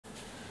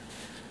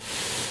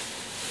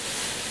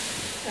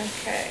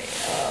Okay,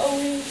 are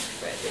we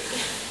ready?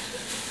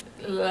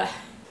 Ugh.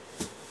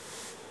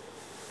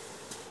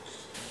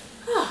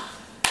 Oh,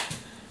 I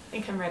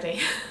think I'm ready.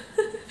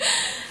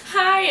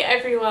 Hi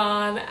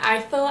everyone,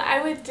 I thought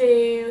I would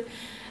do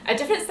a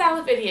different style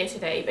of video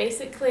today,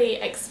 basically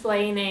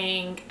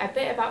explaining a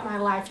bit about my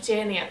life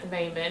journey at the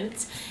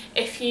moment.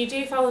 If you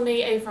do follow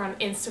me over on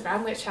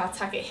Instagram, which I'll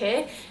tag it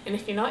here, and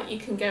if you're not, you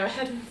can go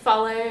ahead and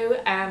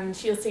follow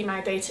and you'll see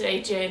my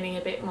day-to-day journey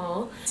a bit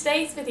more.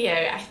 Today's video,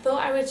 I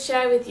thought I would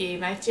share with you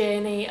my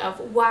journey of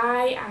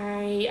why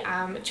I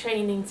am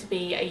training to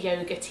be a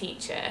yoga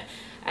teacher.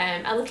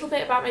 A little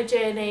bit about my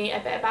journey, a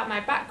bit about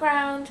my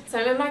background. So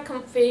I'm in my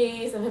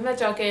comfies, I'm in my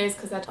joggers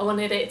because I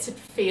wanted it to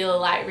feel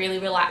like really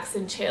relaxed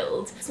and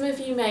chilled. Some of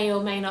you may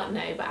or may not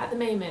know, but at the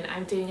moment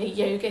I'm doing a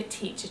yoga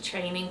teacher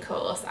training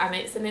course, and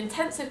it's an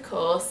intensive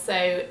course, so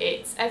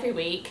it's every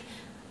week,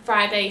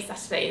 Friday,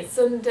 Saturday and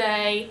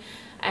Sunday.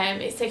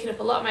 It's taken up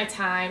a lot of my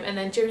time, and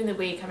then during the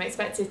week I'm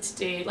expected to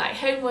do like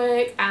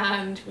homework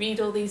and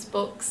read all these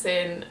books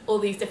and all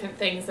these different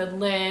things and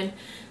learn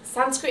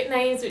Sanskrit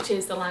names, which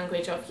is the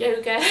language of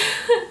yoga,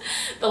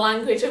 the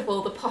language of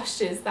all the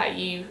postures that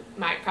you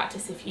might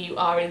practice if you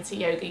are into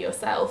yoga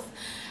yourself.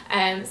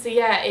 So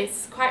yeah,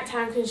 it's quite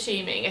time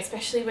consuming,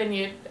 especially when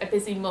you're a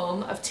busy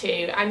mum of two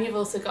and you've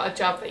also got a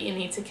job that you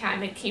need to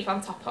kind of keep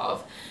on top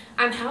of,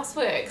 and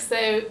housework.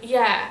 So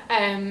yeah,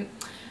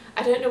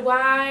 I don't know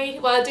why,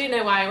 well I do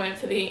know why I went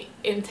for the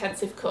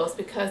intensive course,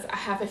 because I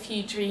have a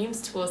few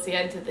dreams towards the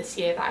end of this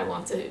year that I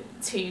want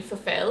to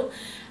fulfill,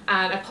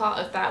 and a part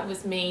of that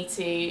was me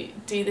to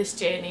do this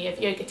journey of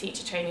yoga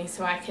teacher training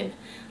so I can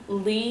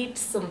lead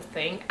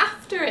something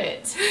after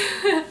it.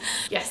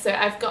 Yes, so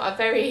I've got a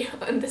very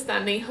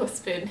understanding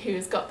husband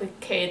who's got the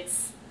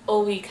kids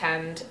all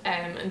weekend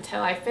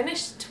until I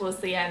finish towards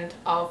the end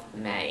of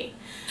May.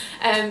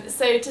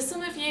 So to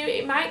some of you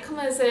it might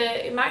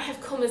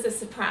have come as a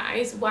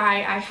surprise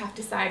why I have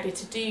decided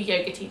to do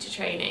yoga teacher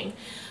training,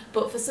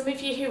 but for some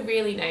of you who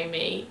really know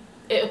me,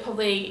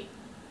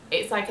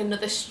 it's like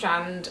another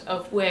strand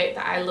of work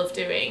that I love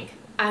doing.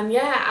 And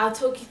yeah, I'll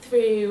talk you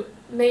through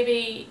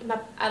maybe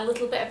a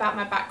little bit about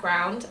my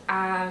background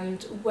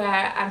and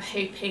where I'm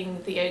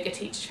hoping the yoga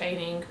teacher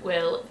training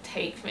will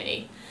take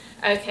me.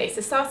 Okay,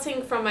 so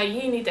starting from my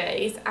uni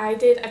days, I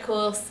did a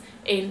course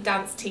in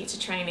dance teacher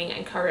training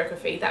and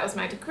choreography. That was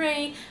my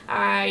degree.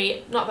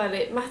 Not that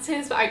it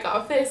matters, but I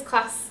got a first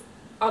class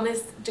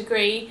honours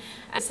degree,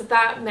 and so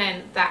that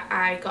meant that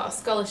I got a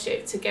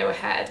scholarship to go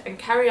ahead and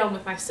carry on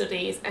with my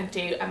studies and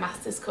do a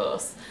master's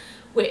course,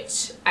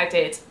 which I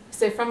did.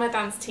 So from my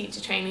dance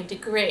teacher training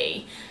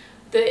degree,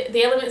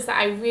 the elements that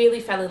I really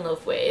fell in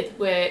love with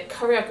were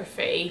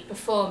choreography,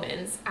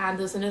 performance, and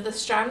there's another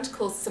strand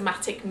called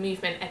somatic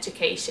movement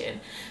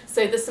education.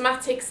 So the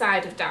somatic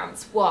side of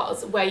dance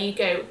was where you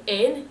go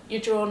in,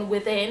 you're drawn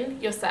within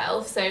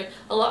yourself, so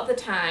a lot of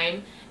the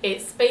time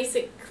it's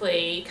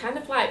basically kind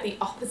of like the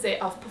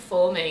opposite of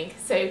performing.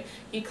 So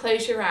you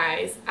close your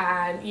eyes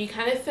and you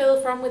kind of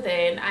feel from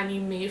within and you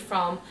move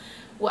from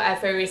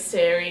whatever is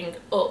stirring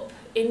up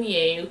in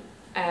you,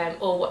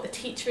 or what the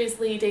teacher is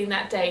leading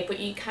that day, but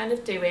you kind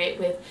of do it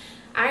with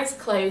eyes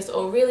closed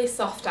or really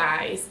soft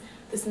eyes.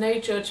 There's no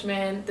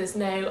judgment, there's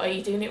no are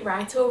you doing it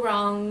right or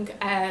wrong,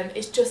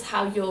 it's just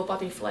how your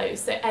body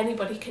flows, so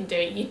anybody can do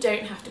it. You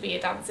don't have to be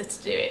a dancer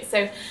to do it.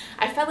 So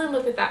I fell in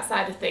love with that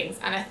side of things,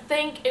 and I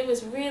think it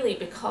was really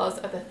because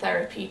of the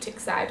therapeutic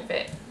side of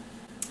it.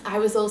 I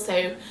was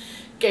also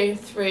going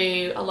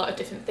through a lot of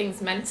different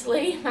things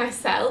mentally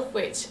myself,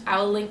 which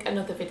I'll link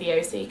another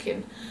video so you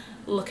can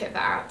look at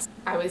that.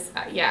 I was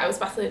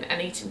battling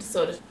an eating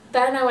disorder.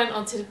 Then I went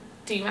on to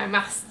do my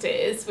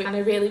masters, and I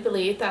really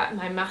believe that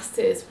my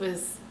masters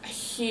was a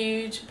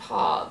huge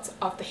part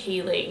of the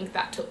healing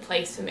that took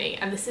place for me,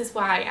 and this is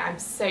why I'm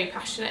so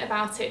passionate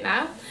about it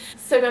now.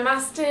 So my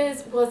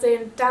masters was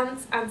in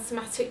dance and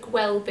somatic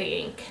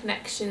well-being,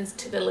 connections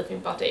to the living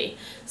body.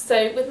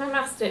 So with my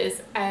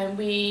masters,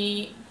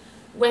 we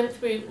went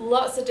through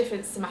lots of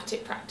different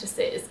somatic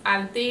practices,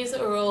 and these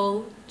are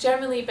all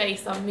generally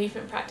based on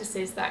movement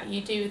practices that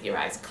you do with your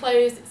eyes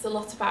closed. It's a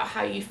lot about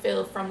how you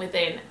feel from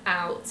within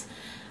out,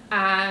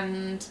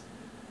 and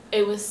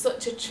it was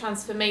such a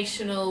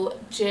transformational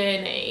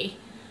journey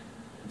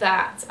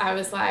that I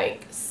was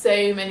like,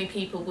 so many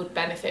people would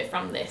benefit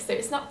from this. So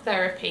it's not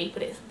therapy,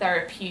 but it's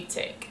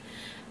therapeutic.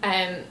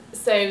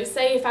 So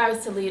say if I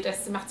was to lead a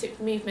somatic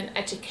movement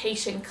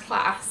education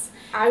class,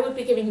 I would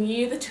be giving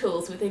you the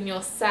tools within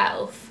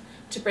yourself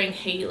to bring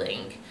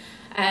healing.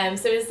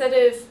 So instead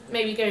of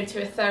maybe going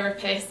to a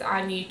therapist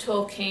and you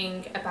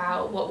talking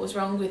about what was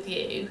wrong with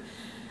you,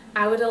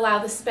 I would allow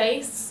the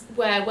space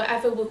where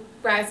whatever will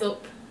rise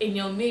up in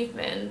your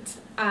movement,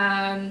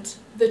 and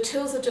the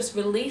tools are just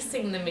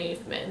releasing the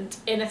movement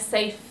in a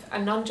safe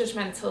and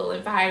non-judgmental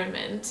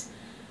environment,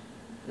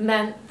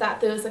 meant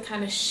that there was a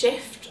kind of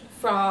shift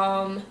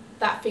from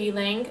that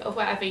feeling of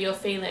whatever you're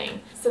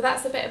feeling. So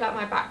that's a bit about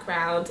my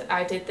background.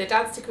 I did the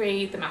dance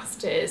degree, the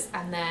masters,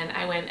 and then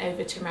I went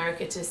over to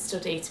America to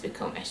study to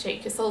become a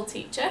Shake Your Soul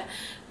teacher,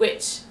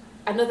 which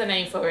another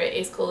name for it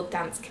is called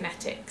dance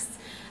kinetics,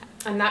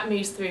 and that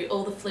moves through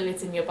all the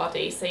fluids in your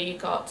body. So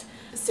you've got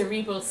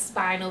cerebral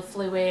spinal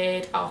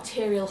fluid,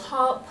 arterial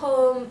heart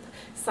pump,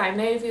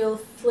 synovial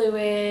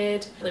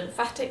fluid,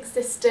 lymphatic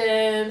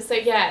system. So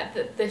yeah,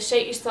 the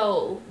Shape Your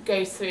Soul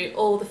goes through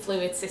all the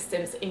fluid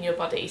systems in your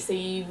body, so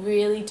you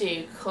really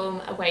do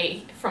come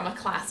away from a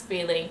class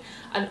feeling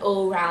an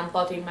all-round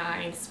body,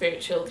 mind,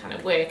 spiritual kind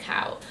of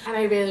workout, and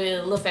I really,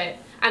 really love it.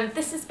 And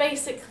this is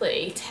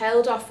basically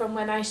tailed off from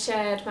when I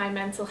shared my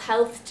mental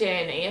health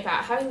journey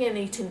about having an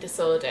eating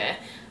disorder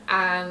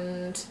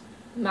and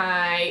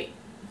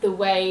the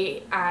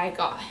way I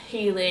got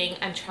healing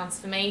and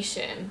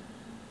transformation.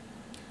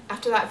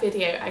 After that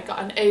video, I got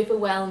an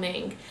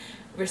overwhelming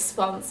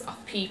response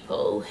of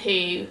people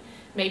who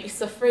may be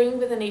suffering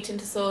with an eating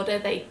disorder.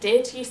 They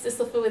did used to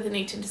suffer with an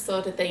eating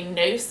disorder. They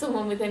know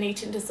someone with an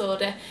eating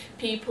disorder.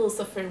 People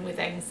suffering with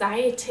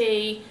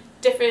anxiety,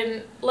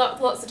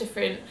 lots of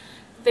different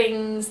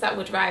things that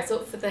would rise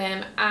up for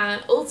them.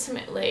 And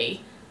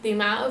ultimately, the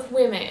amount of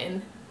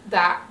women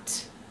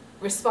that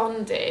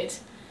responded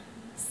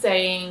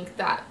saying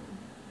that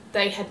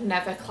they had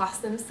never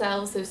classed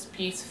themselves as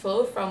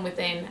beautiful from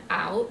within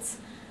out,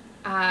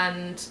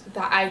 and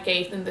that I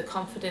gave them the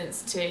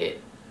confidence to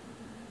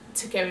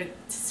go to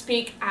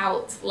speak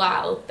out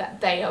loud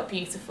that they are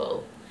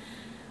beautiful.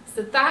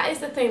 So that is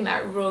the thing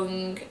that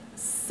rung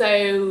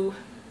so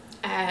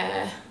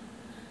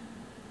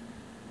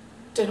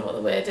don't know what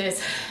the word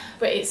is,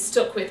 but it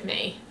stuck with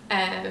me.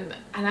 And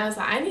I was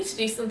like, I need to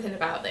do something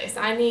about this.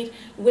 I need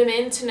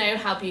women to know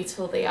how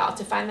beautiful they are,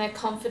 to find their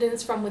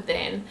confidence from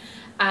within,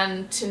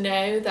 and to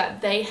know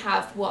that they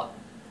have what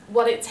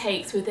it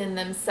takes within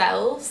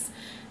themselves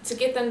to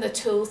give them the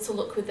tools to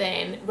look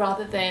within,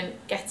 rather than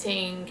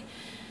getting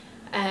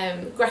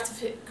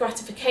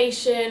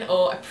gratification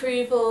or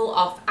approval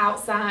of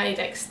outside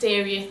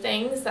exterior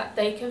things, that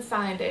they can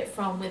find it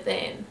from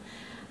within.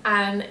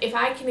 And if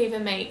I can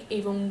even make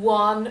even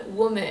one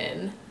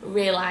woman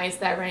realise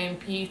their own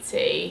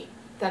beauty,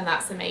 then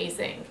that's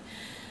amazing.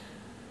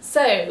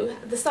 So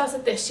at the start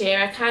of this year,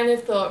 I kind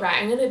of thought, right,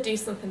 I'm going to do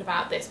something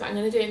about this, but I'm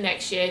going to do it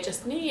next year,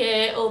 just new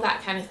year, all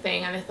that kind of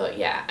thing. And I thought,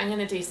 yeah, I'm going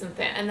to do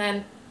something. And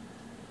then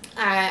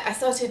I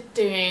started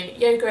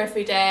doing yoga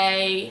every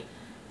day,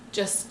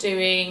 just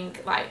doing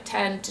like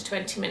 10 to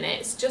 20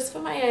 minutes, just for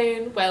my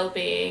own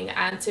well-being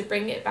and to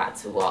bring it back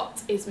to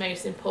what is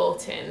most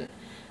important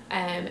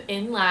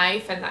in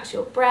life, and that's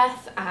your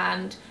breath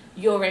and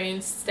your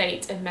own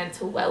state of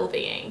mental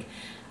well-being.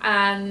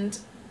 And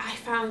I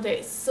found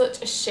it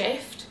such a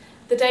shift.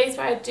 The days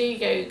where I do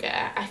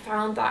yoga, I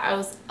found that I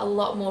was a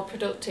lot more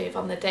productive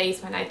on the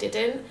days when I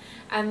didn't.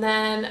 And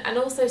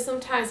also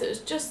sometimes it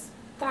was just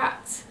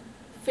that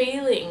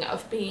feeling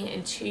of being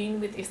in tune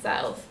with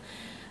yourself.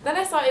 Then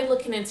I started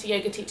looking into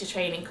yoga teacher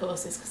training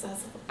courses,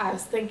 because I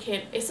was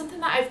thinking it's something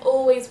that I've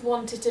always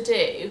wanted to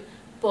do,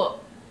 but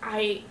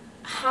I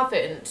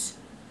haven't,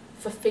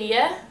 for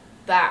fear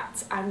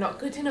that I'm not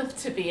good enough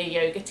to be a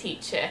yoga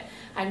teacher.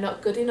 I'm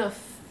not good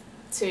enough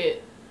to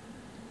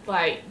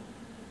like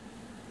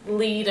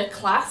lead a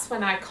class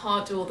when I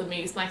can't do all the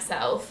moves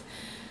myself.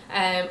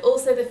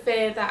 Also the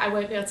fear that I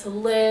won't be able to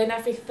learn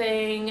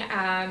everything,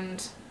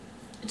 and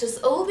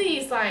just all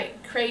these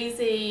like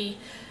crazy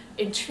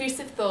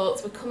intrusive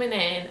thoughts were coming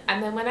in.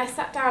 And then when I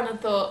sat down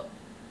and thought,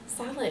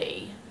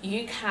 Sally,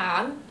 you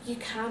can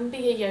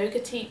be a yoga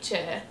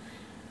teacher.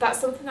 That's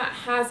something that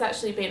has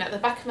actually been at the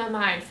back of my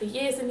mind for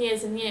years and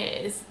years and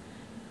years,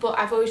 but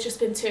I've always just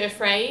been too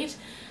afraid.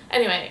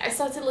 Anyway, I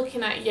started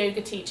looking at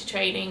yoga teacher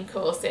training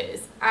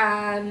courses,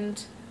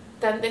 and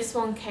then this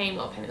one came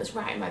up and it was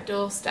right on my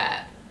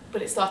doorstep,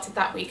 but it started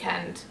that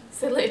weekend.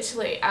 So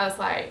literally I was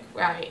like,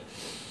 right,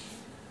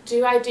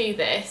 do I do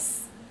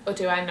this or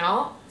do I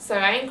not? So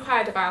I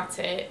inquired about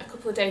it. A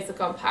couple of days had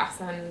gone past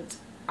and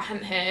I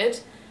hadn't heard,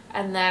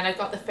 and then I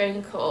got the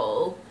phone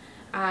call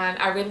and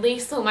I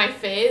released all my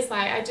fears.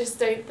 Like, I just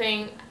don't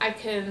think I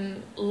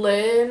can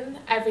learn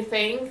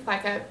everything.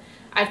 Like,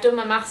 I've done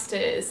my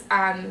masters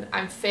and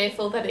I'm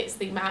fearful that it's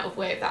the amount of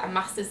work that a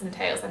masters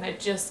entails, and I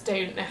just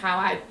don't know how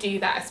I do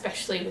that,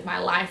 especially with my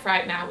life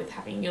right now, with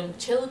having young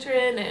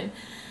children and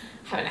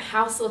having a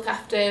house to look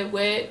after,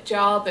 work,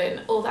 job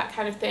and all that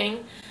kind of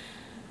thing.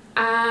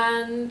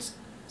 And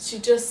she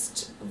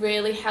just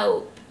really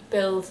helped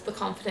build the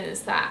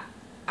confidence that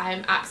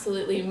I'm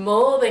absolutely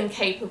more than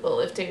capable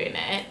of doing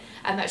it,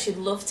 and that she'd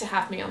love to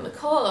have me on the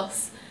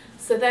course.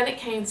 So then it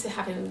came to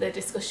having the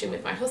discussion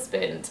with my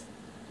husband.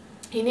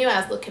 He knew I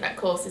was looking at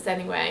courses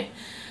anyway,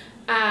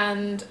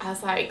 and I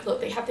was like,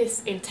 look, they have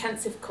this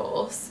intensive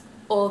course,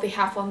 or they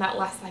have one that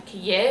lasts like a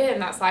year,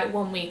 and that's like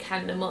 1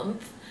 weekend a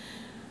month.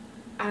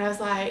 And I was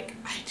like,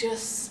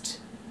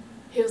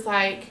 he was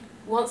like,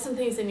 once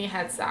something's in your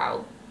head,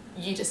 Sal,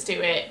 you just do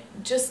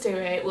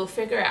it, we'll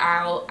figure it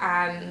out.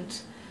 And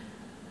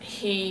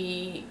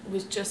he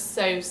was just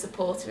so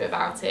supportive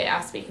about it. I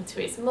was speaking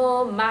to his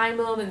mum, my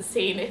mum, and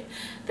seeing if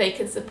they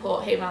can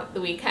support him at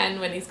the weekend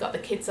when he's got the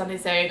kids on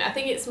his own. I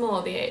think it's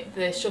more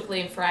the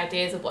struggling for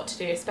ideas of what to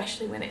do,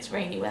 especially when it's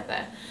rainy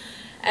weather.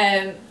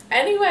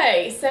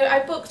 Anyway, so I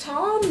booked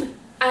on,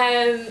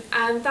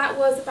 and that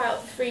was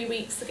about 3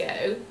 weeks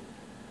ago.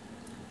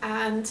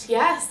 And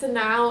yeah, so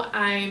now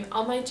I'm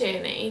on my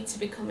journey to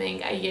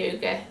becoming a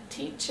yoga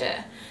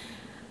teacher.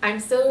 I'm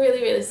still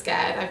really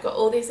scared. I've got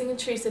all these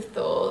intrusive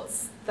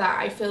thoughts that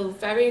I feel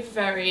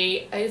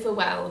very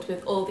overwhelmed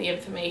with all the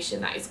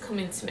information that is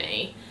coming to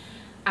me,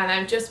 and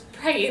I'm just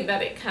praying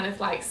that it kind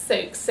of like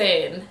soaks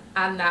in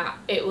and that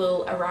it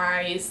will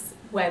arise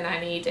when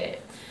I need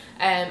it.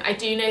 I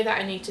do know that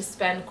I need to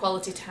spend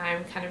quality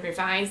time kind of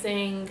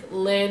revising,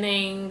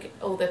 learning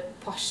all the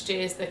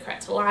postures, the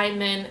correct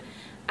alignment,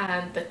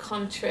 and the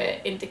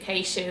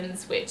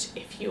contraindications, which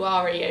if you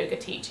are a yoga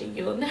teacher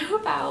you will know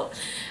about.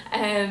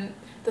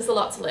 There's a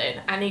lot to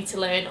learn. I need to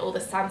learn all the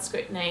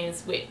Sanskrit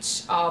names,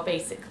 which are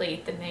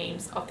basically the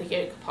names of the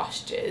yoga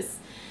postures.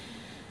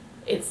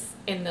 It's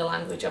in the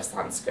language of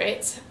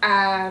Sanskrit,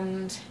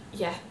 and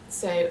yeah,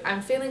 so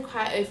I'm feeling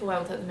quite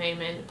overwhelmed at the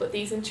moment, but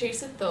these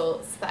intrusive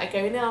thoughts that are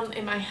going on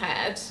in my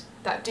head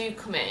that do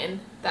come in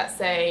that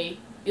say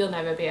you'll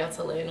never be able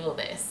to learn all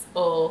this,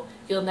 or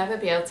you'll never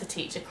be able to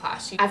teach a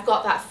class. I've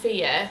got that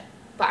fear,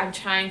 but I'm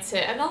trying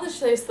to acknowledge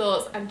those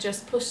thoughts and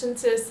just push them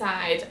to the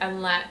side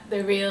and let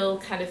the real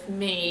kind of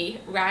me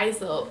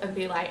rise up and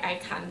be like, I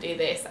can do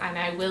this and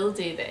I will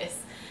do this,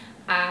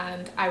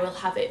 and I will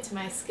have it to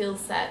my skill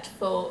set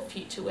for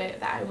future work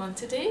that I want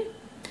to do.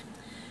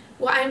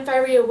 What I'm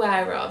very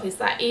aware of is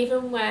that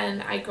even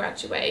when I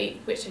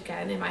graduate, which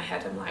again in my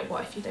head I'm like,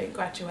 what if you don't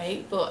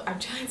graduate? But I'm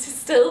trying to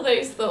still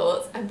those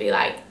thoughts and be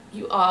like,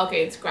 you are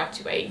going to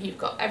graduate, you've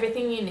got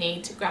everything you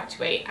need to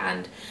graduate.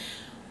 And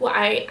what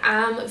I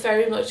am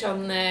very much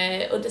on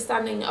the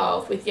understanding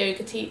of with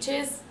yoga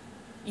teachers,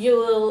 you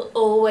will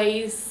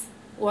always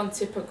want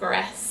to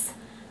progress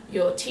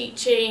your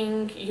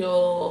teaching,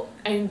 your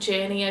own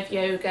journey of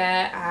yoga,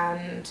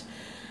 and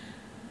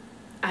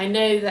I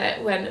know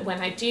that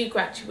when I do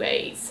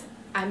graduate,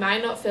 I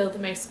might not feel the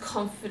most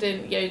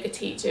confident yoga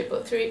teacher,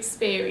 but through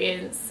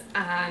experience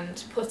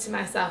and putting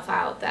myself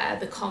out there,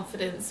 the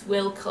confidence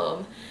will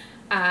come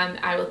and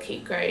I will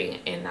keep growing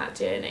in that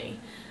journey.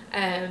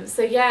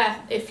 So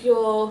yeah, if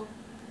you're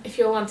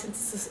wanting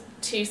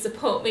to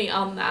support me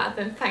on that,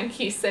 then thank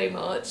you so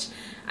much.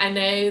 I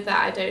know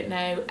that I don't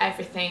know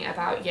everything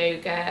about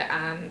yoga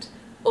and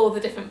all the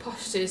different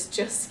postures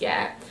just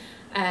yet,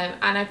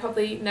 and I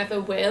probably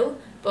never will,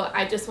 but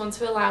I just want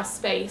to allow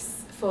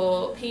space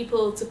for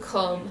people to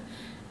come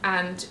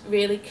and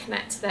really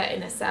connect to their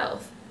inner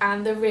self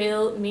and the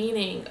real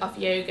meaning of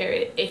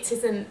yoga. It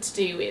isn't to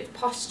do with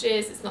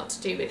postures, it's not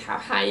to do with how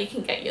high you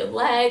can get your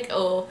leg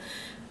or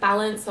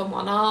balance on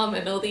one arm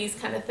and all these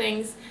kind of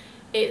things.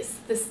 It's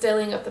the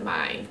stilling of the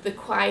mind, the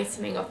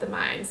quietening of the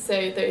mind.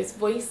 So those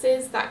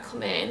voices that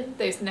come in,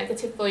 those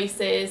negative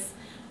voices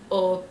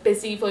or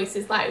busy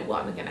voices like,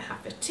 what am I going to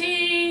have for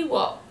tea?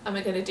 What am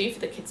I going to do for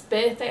the kid's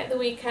birthday at the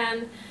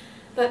weekend?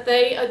 That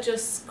they are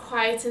just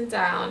quietened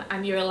down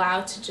and you're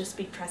allowed to just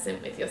be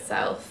present with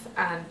yourself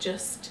and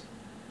just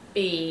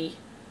be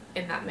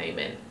in that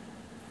moment.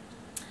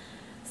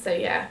 So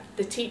yeah,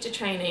 the teacher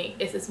training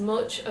is as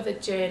much of a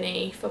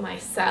journey for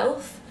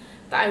myself,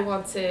 that I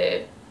want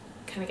to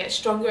kind of get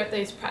stronger at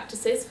those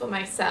practices for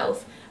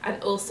myself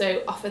and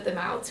also offer them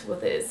out to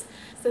others.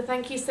 So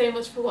thank you so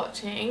much for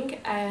watching,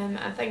 and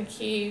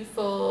thank you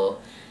for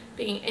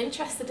being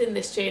interested in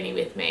this journey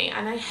with me,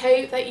 and I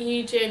hope that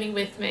you journey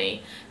with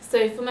me.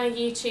 So for my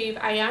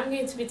YouTube, I am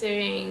going to be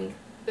doing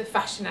the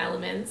fashion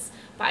elements,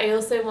 but I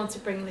also want to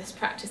bring this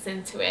practice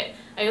into it.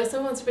 I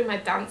also want to bring my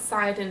dance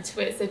side into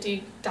it, so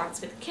do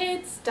dance with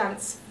kids,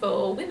 dance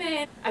for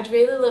women. I'd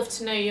really love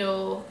to know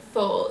your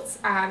thoughts,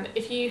 and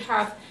if you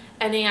have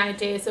any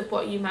ideas of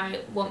what you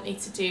might want me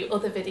to do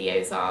other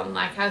videos on.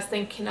 Like, I was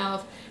thinking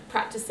of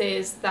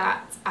practices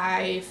that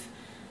I've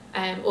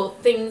or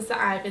things that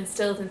I've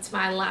instilled into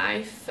my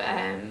life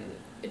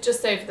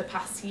just over the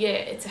past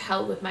year to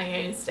help with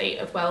my own state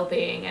of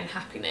well-being and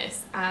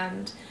happiness,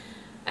 and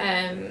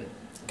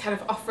kind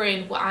of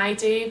offering what I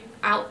do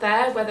out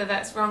there, whether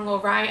that's wrong or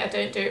right. I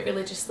don't do it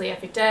religiously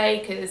every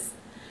day because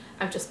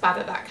I'm just bad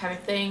at that kind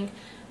of thing.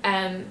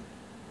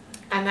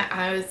 And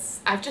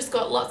I've just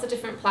got lots of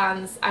different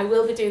plans. I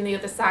will be doing the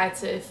other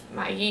side of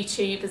my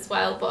YouTube as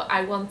well, but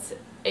I want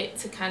it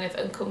to kind of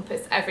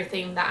encompass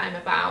everything that I'm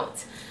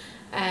about.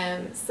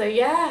 So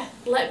yeah,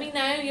 let me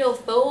know your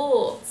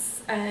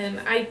thoughts,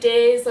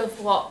 ideas of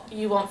what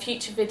you want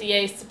future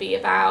videos to be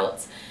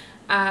about,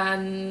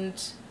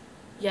 and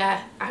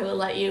yeah, I will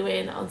let you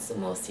in on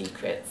some more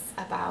secrets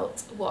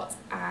about what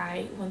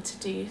I want to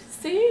do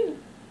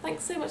soon.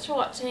 Thanks so much for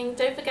watching.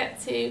 Don't forget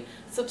to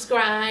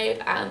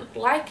subscribe and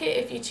like it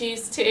if you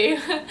choose to.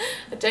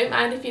 I don't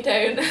mind if you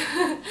don't.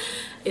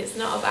 It's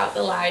not about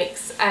the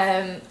likes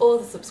or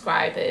the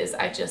subscribers.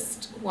 I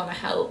just want to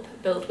help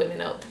build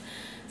women up.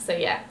 So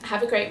yeah,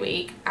 have a great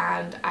week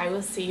and I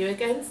will see you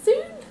again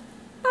soon.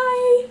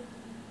 Bye.